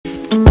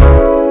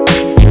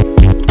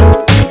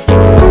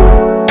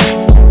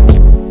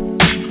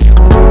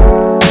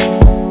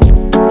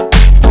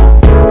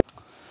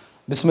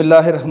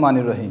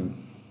Bismillahirrahmanirrahim.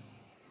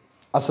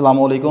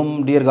 Assalamu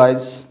alaikum, dear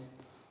guys.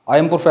 I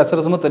am Professor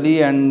Azmat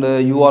Ali and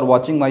you are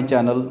watching my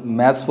channel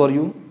Maths for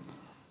You.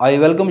 I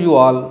welcome you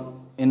all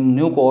in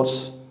new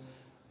course,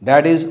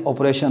 that is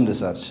Operation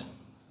Research.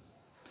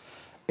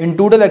 In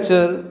today's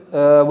lecture,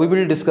 we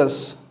will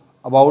discuss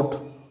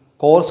about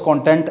course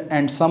content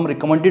and some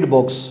recommended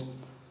books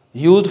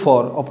used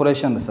for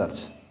Operation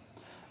Research.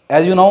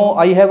 As you know,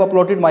 I have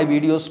uploaded my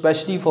videos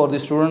specially for the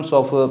students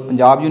of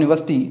Punjab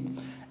University,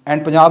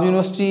 and Punjab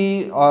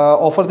University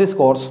offer this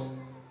course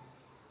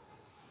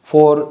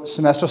for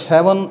semester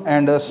 7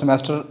 and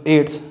semester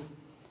 8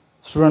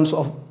 students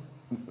of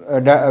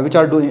which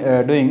are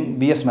doing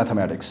B.S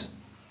Mathematics.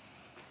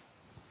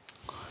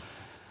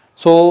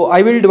 So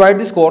I will divide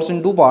this course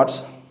in two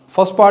parts.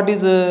 First part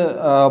is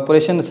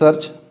Operation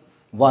Research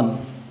 1,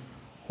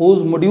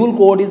 whose module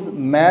code is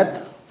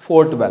Math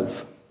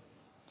 412.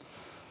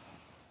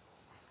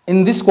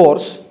 In this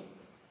course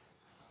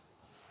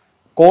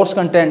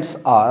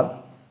contents are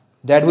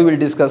that we will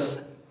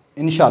discuss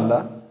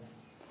inshallah.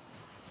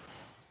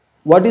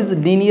 What is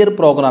linear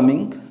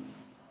programming?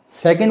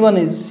 Second one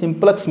is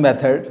Simplex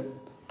method.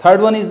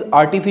 Third one is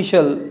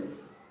artificial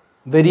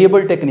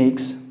variable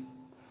techniques,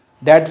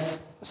 that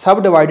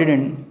subdivided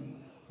in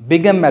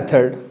Big M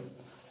method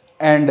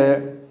and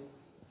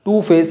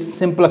two-phase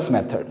Simplex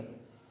method.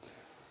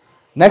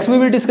 Next we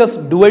will discuss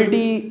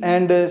duality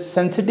and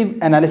sensitive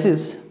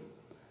analysis.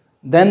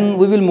 Then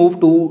we will move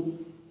to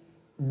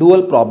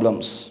dual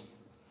problems.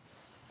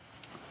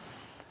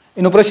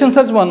 In Operation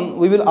Search 1,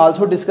 we will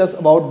also discuss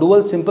about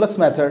dual simplex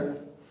method,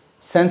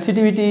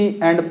 sensitivity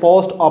and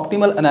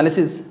post-optimal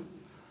analysis,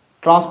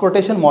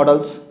 transportation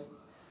models,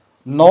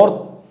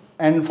 north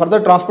and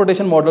further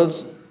transportation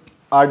models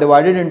are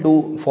divided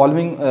into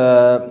following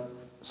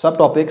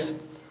subtopics: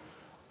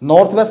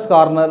 northwest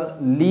corner,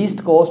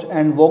 least cost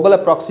and Vogel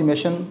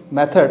approximation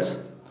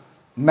methods,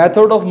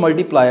 method of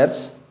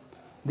multipliers,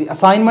 the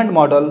assignment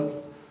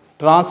model,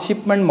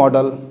 transshipment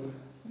model,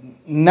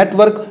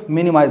 network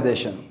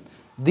minimization.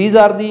 These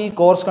are the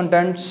course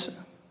contents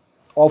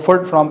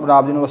offered from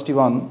Punjab University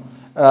 1,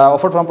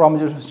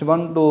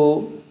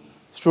 to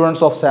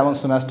students of 7th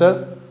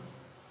semester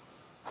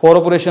for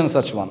Operation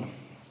Search 1.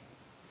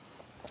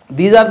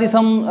 These are the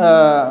some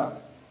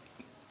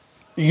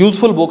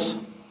useful books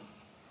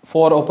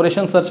for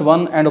Operation Search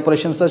 1 and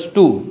Operation Search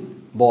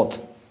 2 both.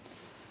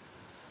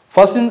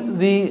 First is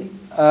the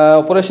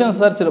Operation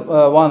Search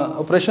 1,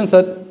 Operation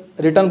Search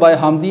written by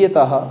Hamdi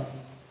Taha.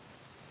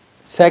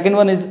 Second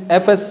one is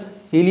F.S.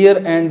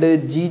 Hillier and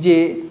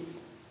G.J.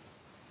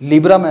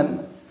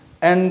 Lieberman,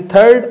 and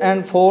third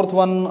and fourth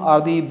one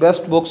are the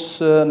best books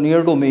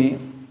near to me.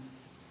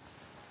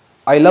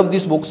 I love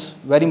these books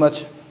very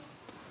much.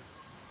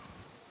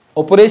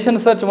 Operation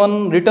Search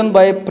 1 written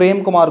by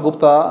Prem Kumar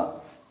Gupta,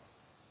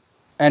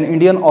 an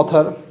Indian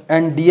author,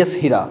 and D.S.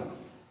 Hira,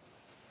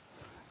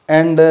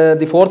 and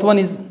the fourth one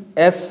is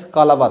S.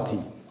 Kalavathi,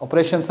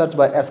 Operation Search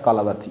by S.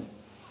 Kalavathi.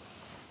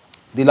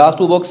 The last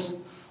two books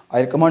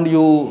I recommend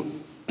you.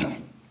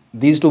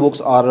 These two books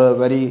are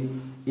very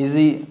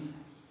easy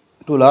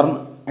to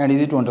learn and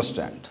easy to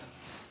understand.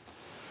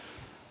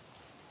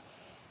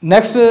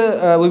 Next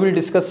we will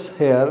discuss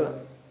here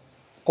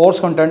course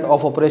content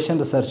of Operation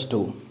Research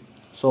 2.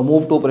 So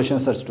move to Operation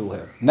Search 2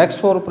 here. Next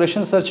for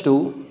Operation Search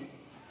 2,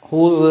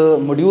 whose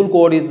module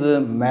code is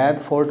Math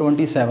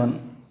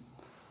 427,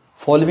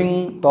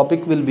 following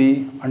topic will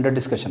be under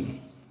discussion.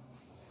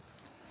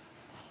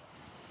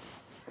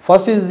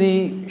 First is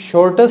the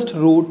shortest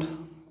route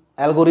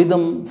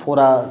algorithm for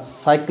a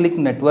cyclic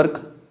network,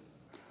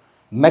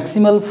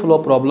 maximal flow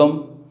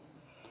problem,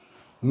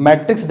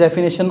 matrix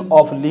definition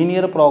of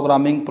linear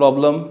programming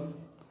problem,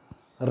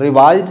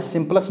 revised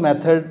simplex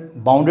method,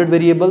 bounded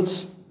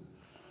variables,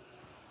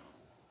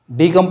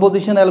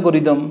 decomposition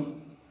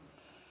algorithm,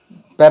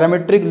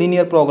 parametric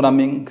linear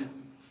programming,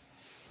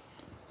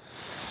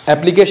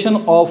 application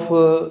of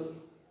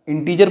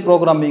integer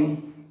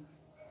programming,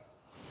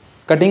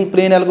 cutting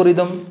plane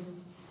algorithm,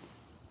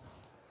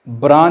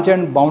 branch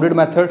and bounded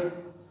method,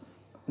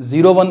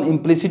 0-1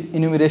 implicit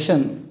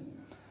enumeration,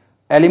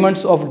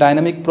 elements of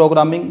dynamic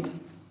programming,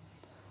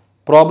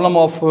 problem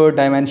of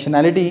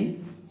dimensionality,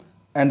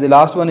 and the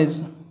last one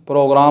is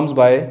programs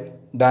by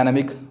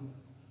dynamic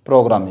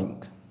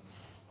programming.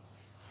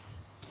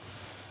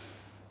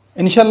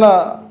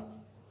 Inshallah,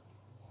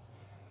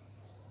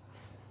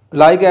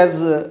 like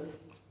as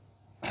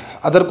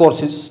other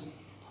courses,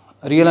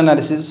 real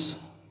analysis,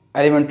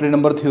 elementary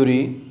number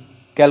theory,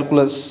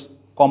 calculus,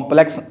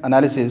 complex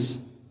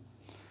analysis,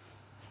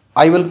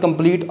 I will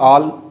complete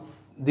all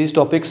these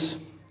topics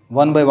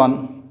one by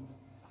one.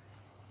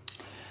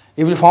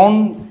 If you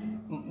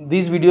found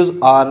these videos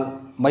are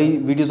my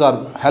videos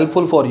are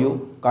helpful for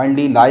you,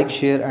 kindly like,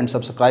 share and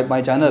subscribe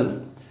my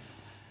channel.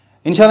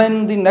 Inshallah,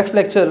 in the next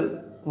lecture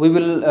we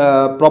will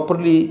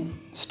properly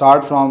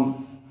start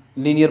from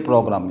linear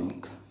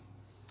programming.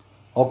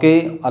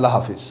 Okay, Allah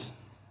Hafiz.